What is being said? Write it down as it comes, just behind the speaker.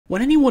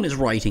When anyone is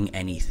writing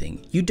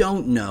anything, you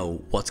don't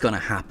know what's going to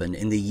happen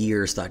in the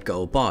years that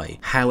go by,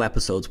 how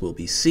episodes will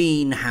be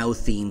seen, how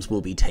themes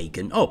will be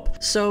taken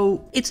up.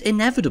 So it's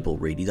inevitable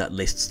really that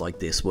lists like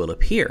this will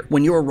appear.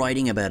 When you're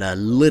writing about a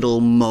little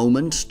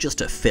moment just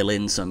to fill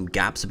in some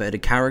gaps about a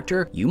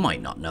character, you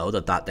might not know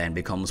that that then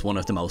becomes one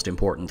of the most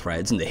important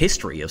threads in the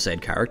history of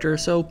said character,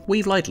 so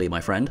weave lightly, my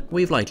friend,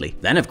 weave lightly.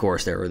 Then of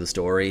course there are the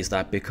stories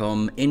that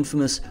become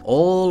infamous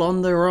all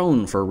on their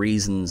own for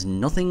reasons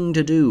nothing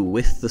to do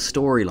with the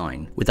storyline.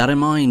 With that in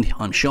mind,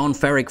 I'm Sean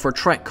Ferrick for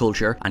Trek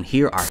Culture, and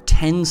here are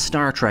 10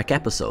 Star Trek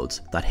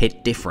episodes that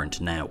hit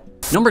different now.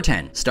 Number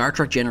 10, Star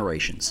Trek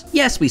Generations.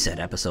 Yes, we said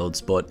episodes,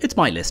 but it's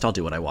my list, I'll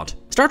do what I want.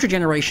 Star Trek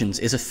Generations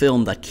is a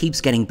film that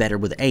keeps getting better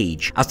with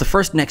age. As the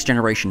first Next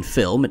Generation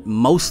film, it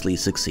mostly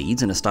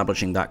succeeds in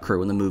establishing that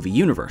crew in the movie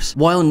universe.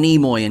 While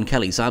Nimoy and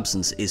Kelly's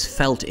absence is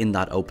felt in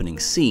that opening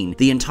scene,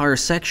 the entire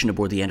section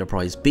aboard the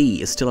Enterprise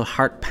B is still a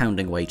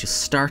heart-pounding way to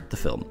start the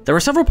film. There are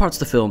several parts of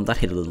the film that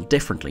hit a little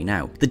differently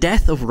now. The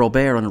death of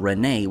Robert and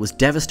Renee was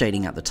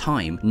devastating at the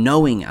time,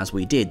 knowing as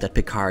we did that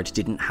Picard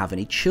didn't have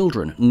any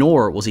children,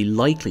 nor was he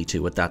likely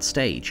to at that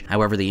stage.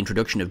 However, the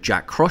introduction of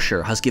Jack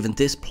Crusher has given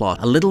this plot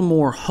a little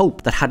more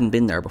hope that hadn't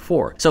been there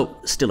before. So,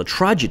 still a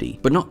tragedy,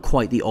 but not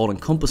quite the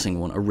all-encompassing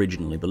one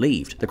originally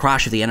believed. The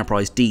crash of the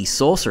Enterprise D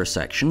saucer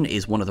section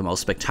is one of the most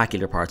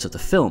spectacular parts of the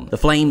film. The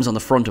flames on the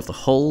front of the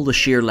hull, the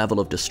sheer level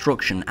of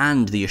destruction,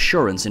 and the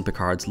assurance in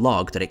Picard's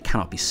log that it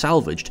cannot be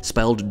salvaged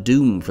spelled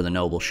doom for the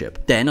noble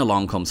ship. Then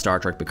along comes Star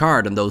Trek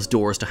Picard and those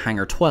doors to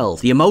Hangar 12.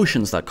 The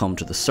emotions that come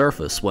to the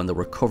surface when the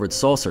recovered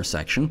saucer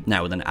section,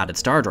 now with an added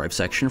star drive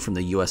section from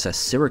the USS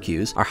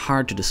Syracuse, are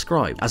hard to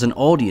describe. As an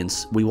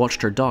audience, we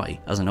watched her die.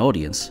 As an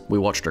audience, we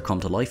watched her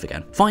come to life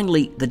again.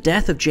 Finally, the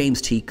death of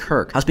James T.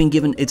 Kirk has been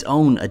given its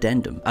own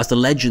addendum, as the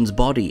legend's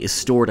body is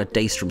stored at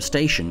Daystrom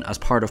Station as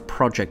part of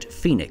Project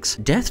Phoenix.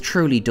 Death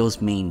truly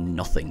does mean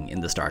nothing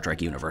in the Star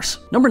Trek universe.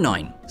 Number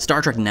 9,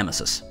 Star Trek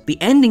Nemesis. The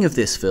ending of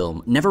this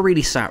film never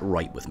really sat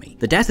right with me.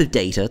 The death of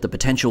Data, the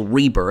potential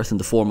rebirth in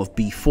the form of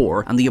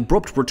B4, and the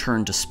abrupt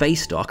return to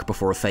space dock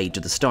before a fade to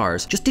the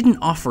stars just didn't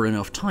offer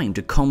enough time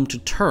to come to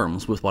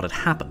terms with what had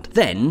happened.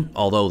 Then,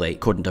 although they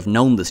couldn't have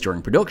known this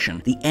during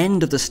production, the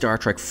end of the Star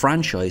Trek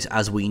franchise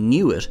as we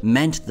knew it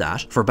meant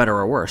that, for better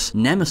or worse,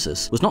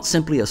 Nemesis was not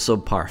simply a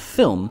subpar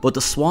film, but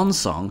the swan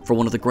song for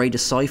one of the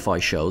greatest sci-fi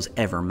shows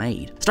ever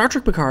made. Star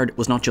Trek Picard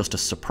was not just a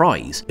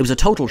surprise, it was a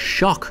total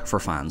shock for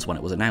fans when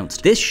it was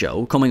announced. This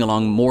show, coming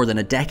along more than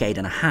a decade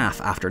and a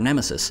half after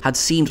Nemesis, had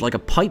seemed like a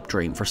pipe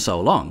dream for so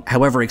long.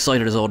 However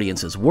excited as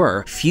audiences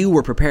were, few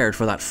were prepared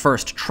for that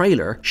first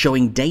trailer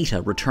showing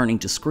Data returning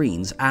to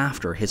screens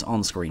after his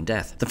on-screen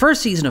death. The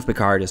first season of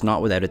Picard is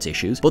not without its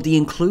issues, but the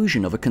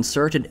inclusion of a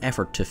concerted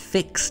effort to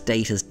fix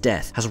Data's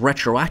death has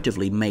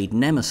retroactively made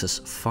Nemesis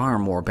far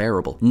more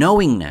bearable.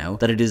 Knowing now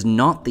that it is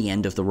not the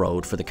end of the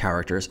road for the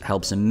characters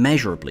helps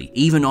immeasurably,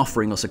 even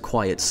offering us a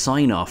quiet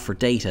sign-off for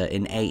Data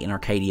in A in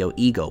Arcadio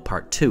Ego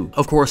Part 2.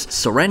 Of course,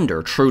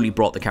 Surrender truly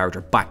brought the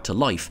character back to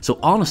life, so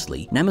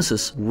honestly,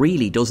 Nemesis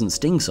really doesn't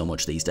sting so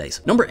much these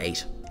days. Number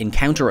 8,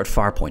 Encounter at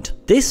Farpoint.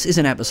 This is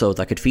an episode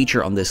that could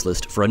feature on this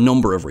list for a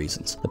number of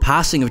reasons. The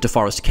passing of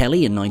DeForest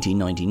Kelley in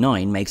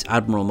 1999 makes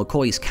Admiral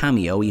McCoy's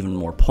cameo even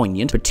more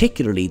poignant,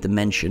 particularly the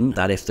mention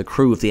that if the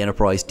crew of the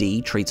Enterprise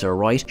D treats her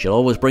right, she'll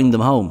always bring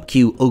them home.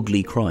 Cue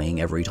ugly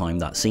crying every time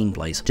that scene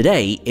plays.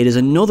 Today, it is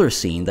another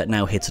scene that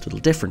now hits a little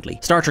differently.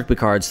 Star Trek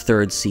Picard's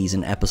third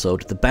season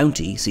episode, The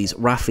Bounty, sees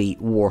Raffi,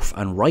 Worf,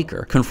 and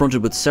Riker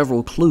confronted with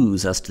several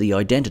clues as to the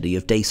identity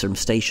of Daystrom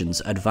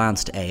Station's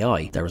advanced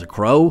AI. There is a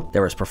crow,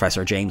 there is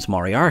Professor James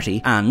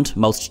Moriarty, and,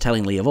 most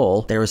tellingly of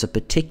all, there is a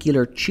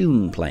particular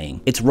tune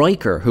playing. It's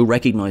Riker who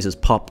recognizes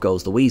Pop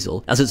Goes the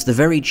Weasel, as it's the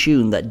very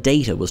tune that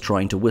Data was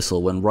trying to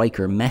whistle when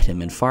Riker met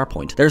him in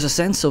Farpoint. There's a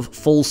sense of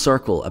full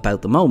circle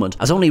about the moment,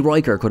 as only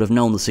Riker could have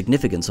known the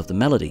significance of the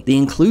melody. The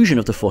inclusion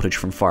of the footage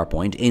from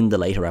Farpoint in the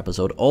later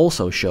episode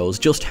also shows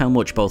just how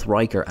much both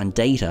Riker and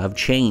Data have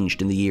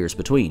changed in the years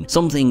between,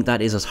 something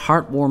that is as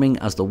heartwarming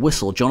as the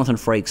whistle Jonathan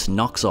Frakes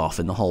knocks off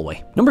in the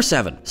hallway. Number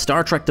 7,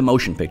 Star Trek The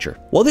Motion Picture.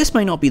 While this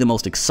may not be the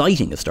most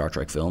exciting of Star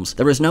Trek films,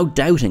 there is no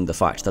doubting the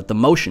fact that the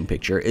motion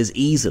picture is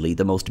easily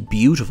the most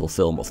beautiful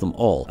film of them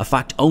all, a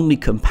fact only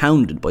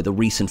compounded by the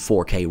recent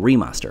 4K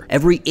remaster.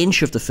 Every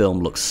inch of the film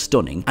looks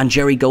stunning, and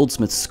Jerry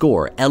Goldsmith's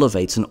score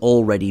elevates an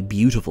already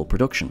beautiful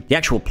production. The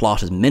actual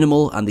plot is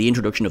minimal, and the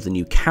introduction of the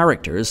new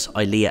characters,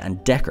 Ilea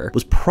and Decker,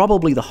 was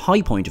probably the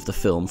high point of the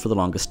film for the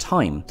longest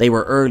time. They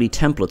were early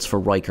templates for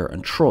Riker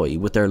and Troy,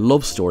 with their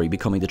love story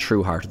becoming the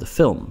true heart of the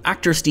film.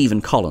 Actor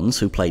Stephen Collins,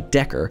 who played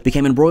Decker,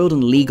 became embroiled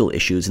in legal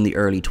issues in the the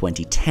early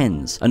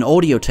 2010s. An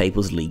audio tape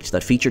was leaked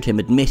that featured him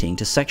admitting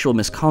to sexual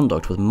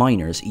misconduct with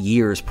minors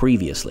years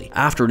previously.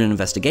 After an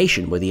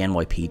investigation by the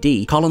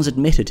NYPD, Collins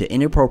admitted to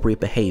inappropriate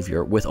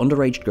behavior with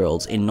underage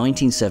girls in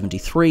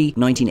 1973,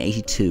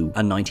 1982,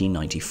 and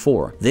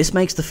 1994. This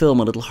makes the film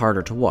a little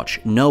harder to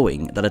watch,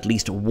 knowing that at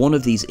least one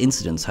of these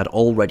incidents had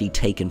already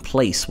taken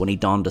place when he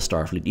donned a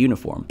Starfleet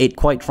uniform. It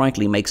quite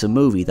frankly makes a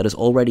movie that is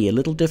already a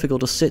little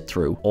difficult to sit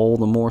through all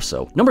the more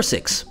so. Number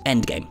 6.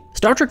 Endgame.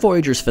 Star Trek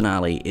Voyager's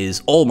finale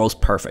is almost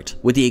perfect,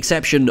 with the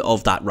exception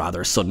of that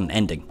rather sudden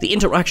ending. The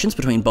interactions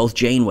between both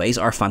Janeways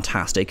are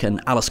fantastic,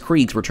 and Alice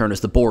Krieg's return as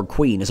the Borg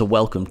Queen is a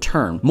welcome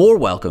turn. More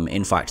welcome,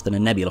 in fact, than a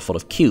nebula full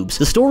of cubes.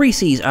 The story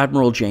sees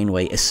Admiral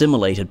Janeway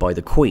assimilated by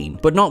the Queen,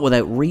 but not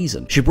without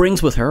reason. She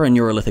brings with her a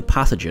Neolithic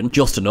pathogen,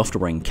 just enough to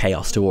bring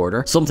chaos to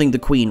order, something the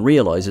Queen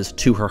realizes,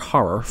 to her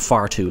horror,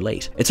 far too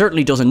late. It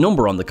certainly does a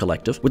number on the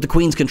collective. With the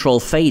Queen's control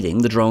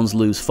fading, the drones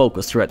lose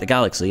focus throughout the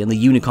galaxy, and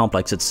the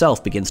Unicomplex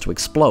itself begins to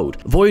explode.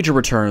 Voyager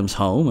returns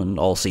home, and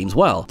all seems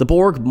well. The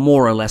Borg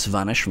more or less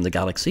vanish from the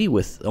galaxy,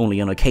 with only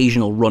an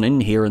occasional run-in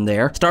here and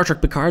there. Star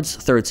Trek Picard's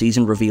third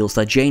season reveals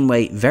that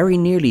Janeway very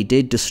nearly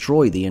did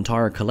destroy the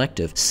entire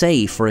collective,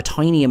 save for a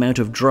tiny amount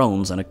of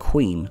drones and a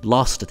Queen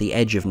lost at the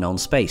edge of known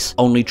space,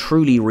 only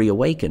truly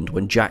reawakened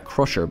when Jack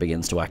Crusher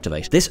begins to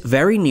activate. This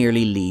very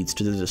nearly leads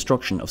to the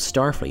destruction of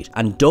Starfleet,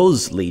 and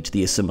does lead to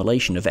the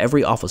assimilation of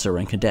every officer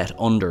and cadet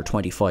under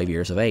 25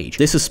 years of age.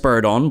 This is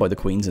spurred on by the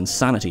Queen's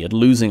insanity at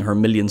losing her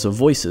millions of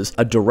voices,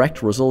 a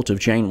direct result of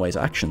Janeway's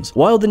actions.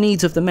 While the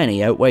needs of the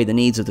many outweigh the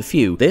needs of the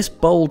few, this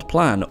bold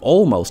plan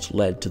almost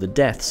led to the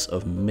deaths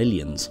of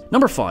millions.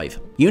 Number 5.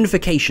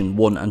 Unification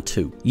 1 and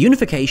 2.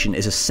 Unification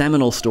is a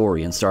seminal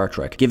story in Star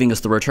Trek, giving us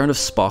the return of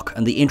Spock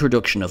and the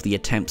introduction of the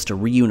attempts to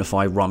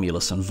reunify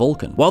Romulus and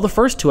Vulcan. While the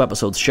first 2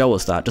 episodes show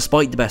us that,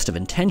 despite the best of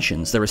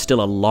intentions, there is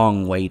still a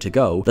long way to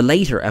go, the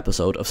later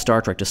episode of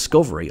Star Trek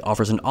Discovery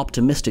offers an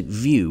optimistic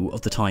view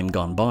of the time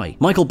gone by.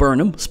 Michael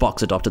Burnham,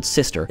 Spock's adopted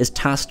sister, is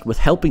tasked with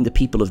helping the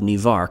people of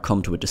Ni'Var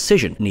come to a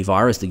decision.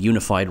 Ni'Var is the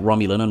unified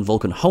Romulan and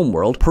Vulcan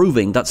homeworld,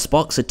 proving that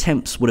Spock's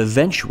attempts would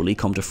eventually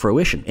come to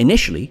fruition.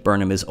 Initially,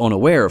 Burnham is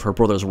unaware of her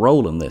brother's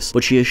role in this,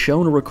 but she is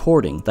shown a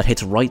recording that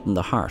hits right in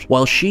the heart.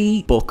 While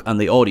she, Book, and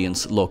the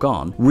audience look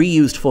on,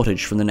 reused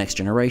footage from The Next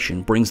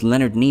Generation brings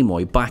Leonard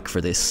Nimoy back for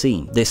this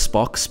scene. This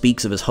Spock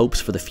speaks of his hopes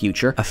for the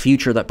future, a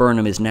future that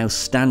Burnham is now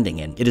standing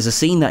in. It is a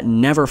scene that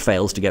never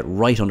fails to get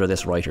right under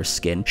this writer's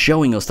skin,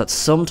 showing us that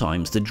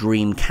sometimes the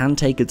dream can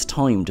take its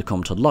time to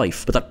come to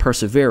life, but that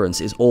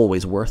perseverance is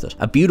always worth it.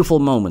 A beautiful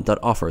moment that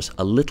offers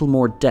a little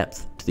more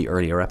depth to the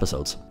earlier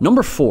episodes.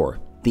 Number 4.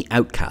 The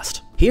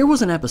Outcast. Here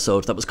was an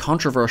episode that was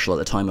controversial at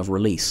the time of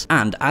release,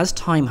 and as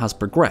time has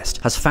progressed,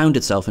 has found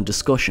itself in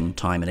discussion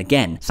time and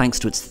again, thanks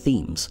to its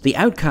themes. The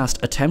Outcast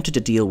attempted to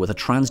deal with a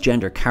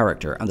transgender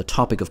character and the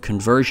topic of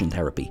conversion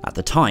therapy. At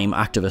the time,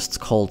 activists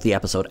called the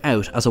episode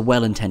out as a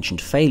well-intentioned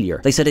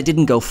failure. They said it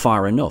didn't go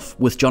far enough,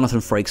 with Jonathan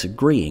Frakes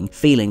agreeing,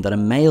 feeling that a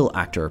male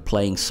actor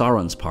playing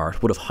Sauron's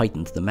part would have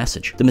heightened the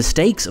message. The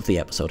mistakes of the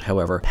episode,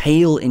 however,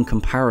 pale in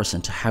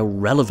comparison to how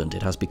relevant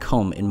it has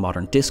become in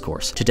modern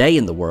discourse. Today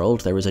in the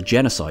world, there is a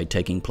genocide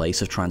taking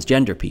place of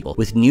transgender people,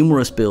 with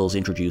numerous bills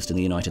introduced in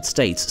the United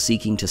States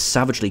seeking to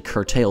savagely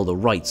curtail the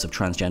rights of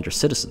transgender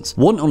citizens.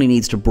 One only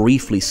needs to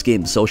briefly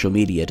skim social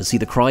media to see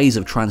the cries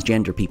of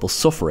transgender people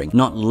suffering,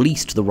 not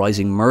least the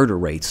rising murder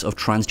rates of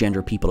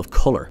transgender people of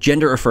colour.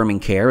 Gender-affirming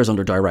care is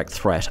under direct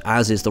threat,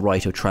 as is the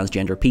right of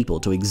transgender people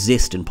to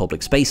exist in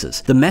public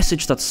spaces. The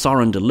message that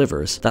Sauron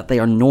delivers, that they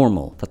are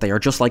normal, that they are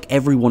just like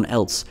everyone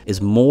else,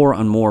 is more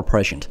and more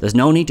prescient. There's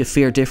no need to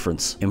fear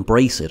difference,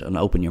 embrace it and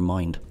open your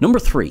mind. Number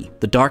 3.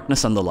 The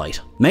Darkness and the Light.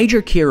 Major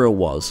Kira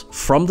was,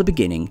 from the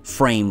beginning,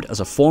 framed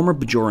as a former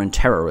Bajoran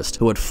terrorist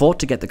who had fought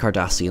to get the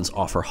Cardassians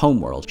off her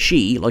homeworld.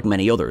 She, like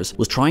many others,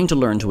 was trying to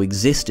learn to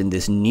exist in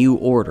this new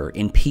order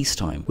in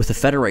peacetime, with the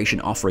Federation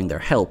offering their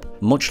help,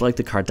 much like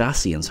the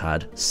Cardassians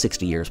had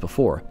 60 years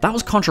before. That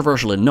was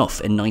controversial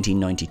enough in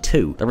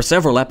 1992. There were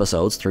several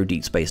episodes through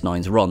Deep Space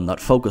Nine's run that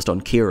focused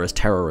on Kira's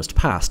terrorist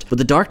past, but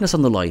The Darkness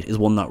and the Light is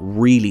one that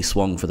really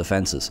swung for the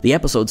fences. The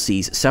episode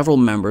sees several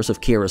members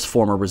of Kira's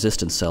former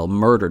resistance cell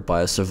murdered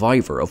by a survivor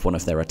of one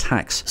of their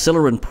attacks.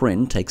 Sileran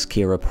Prin takes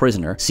Kira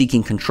prisoner,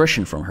 seeking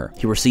contrition from her.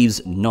 He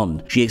receives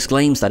none. She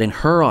exclaims that in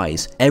her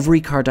eyes,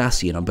 every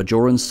Cardassian on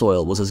Bajoran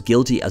soil was as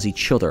guilty as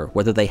each other,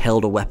 whether they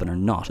held a weapon or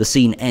not. The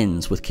scene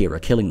ends with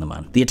Kira killing the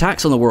man. The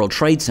attacks on the World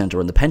Trade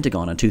Center and the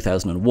Pentagon in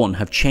 2001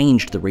 have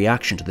changed the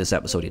reaction to this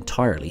episode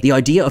entirely. The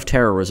idea of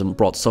terrorism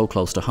brought so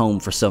close to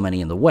home for so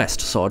many in the West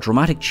saw a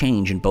dramatic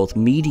change in both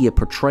media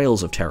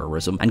portrayals of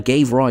terrorism and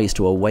gave rise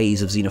to a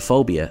wave of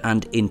xenophobia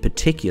and, in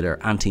particular,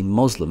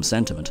 anti-Muslim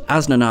sentiment.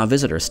 development. As Nana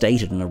Visitor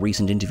stated in a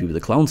recent interview with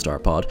the Clone Star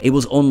pod, it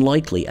was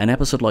unlikely an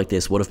episode like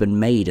this would have been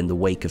made in the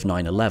wake of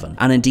 9/11,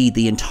 and indeed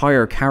the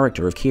entire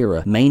character of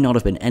Kira may not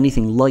have been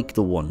anything like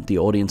the one the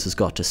audiences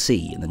got to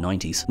see in the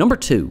 90s. Number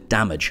 2.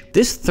 Damage.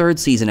 This third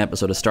season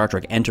episode of Star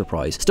Trek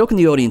Enterprise stuck in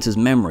the audience's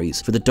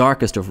memories for the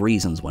darkest of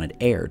reasons when it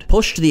aired.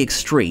 Pushed to the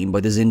extreme by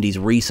the Xindi's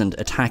recent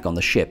attack on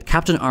the ship,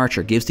 Captain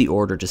Archer gives the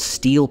order to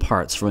steal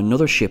parts from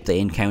another ship they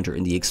encounter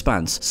in the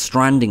Expanse,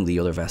 stranding the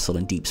other vessel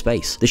in deep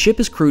space. The ship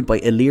is crewed by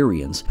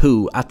Illyrians,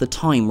 who at the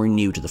time were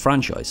new to the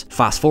franchise.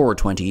 Fast forward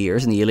 20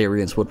 years and the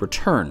Illyrians would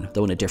return,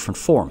 though in a different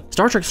form.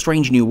 Star Trek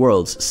Strange New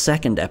Worlds'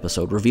 second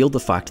episode revealed the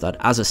fact that,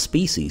 as a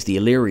species, the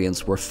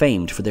Illyrians were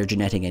famed for their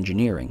genetic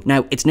engineering.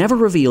 Now, it's never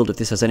revealed if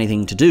this has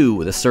anything to do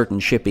with a certain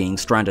ship being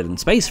stranded in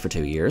space for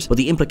 2 years, but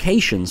the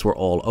implications were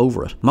all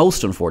over it.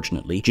 Most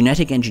unfortunately,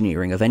 genetic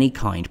engineering of any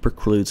kind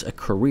precludes a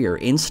career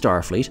in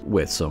Starfleet,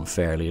 with some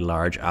fairly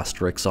large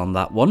asterisks on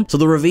that one. So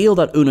the reveal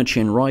that Una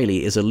Chin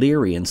Riley is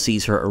Illyrian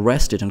sees her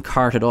arrested and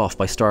carted off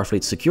by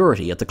Starfleet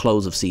security at the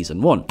close of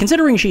Season 1.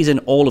 Considering she's in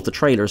all of the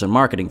trailers and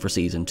marketing for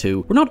Season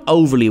 2, we're not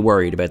overly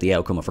worried about the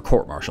outcome of a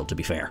court-martial, to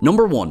be fair.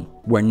 Number 1.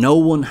 Where no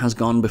one has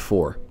gone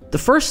before. The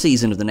first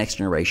season of The Next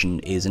Generation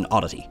is an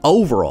oddity.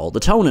 Overall, the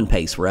tone and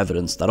pace were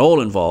evidence that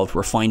all involved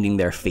were finding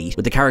their feet,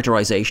 with the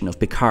characterization of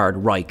Picard,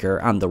 Riker,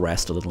 and the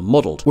rest a little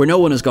muddled. Where No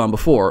One Has Gone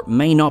Before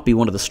may not be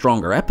one of the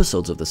stronger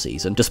episodes of the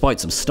season,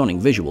 despite some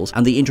stunning visuals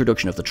and the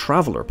introduction of the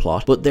Traveller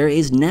plot, but there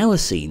is now a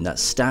scene that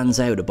stands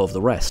out above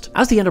the rest.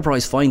 As the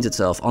Enterprise finds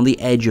itself on the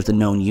edge of the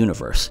known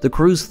universe, the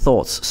crew's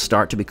thoughts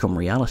start to become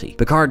reality.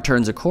 Picard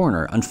turns a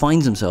corner and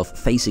finds himself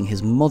facing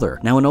his mother,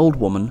 now an old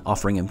woman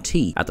offering him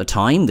tea. At the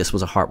time, this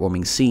was a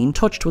heartwarming scene,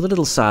 touched with a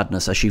little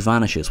sadness as she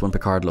vanishes when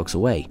Picard looks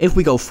away. If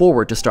we go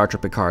forward to Star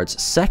Trek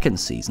Picard's second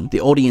season, the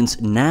audience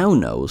now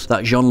knows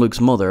that Jean-Luc's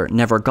mother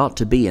never got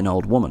to be an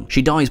old woman.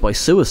 She dies by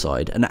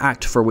suicide, an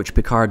act for which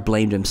Picard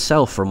blamed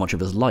himself for much of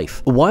his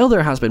life. While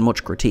there has been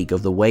much critique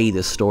of the way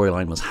this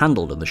storyline was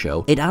handled in the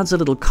show, it adds a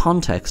little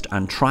context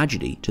and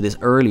tragedy to this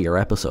earlier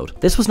episode.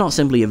 This was not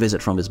simply a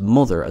visit from his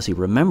mother as he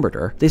remembered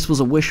her, this was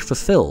a wish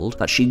fulfilled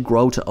that she'd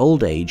grow to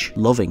old age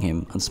loving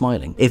him and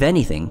smiling. If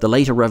anything, the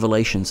later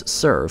revelations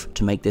serve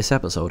to make this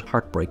episode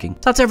heartbreaking.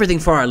 That's everything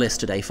for our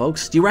list today,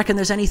 folks. Do you reckon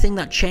there's anything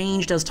that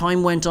changed as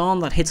time went on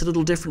that hits a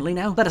little differently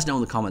now? Let us know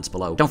in the comments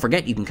below. Don't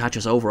forget, you can catch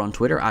us over on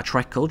Twitter at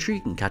Trek Culture. You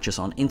can catch us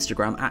on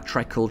Instagram at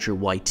Trek Culture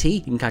YT.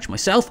 You can catch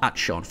myself at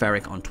Sean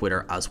Ferrick on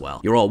Twitter as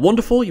well. You're all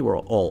wonderful. You are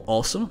all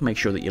awesome. Make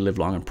sure that you live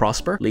long and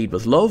prosper. Lead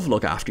with love.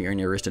 Look after your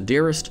nearest and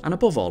dearest. And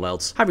above all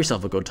else, have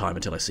yourself a good time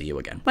until I see you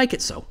again. Make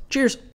it so. Cheers.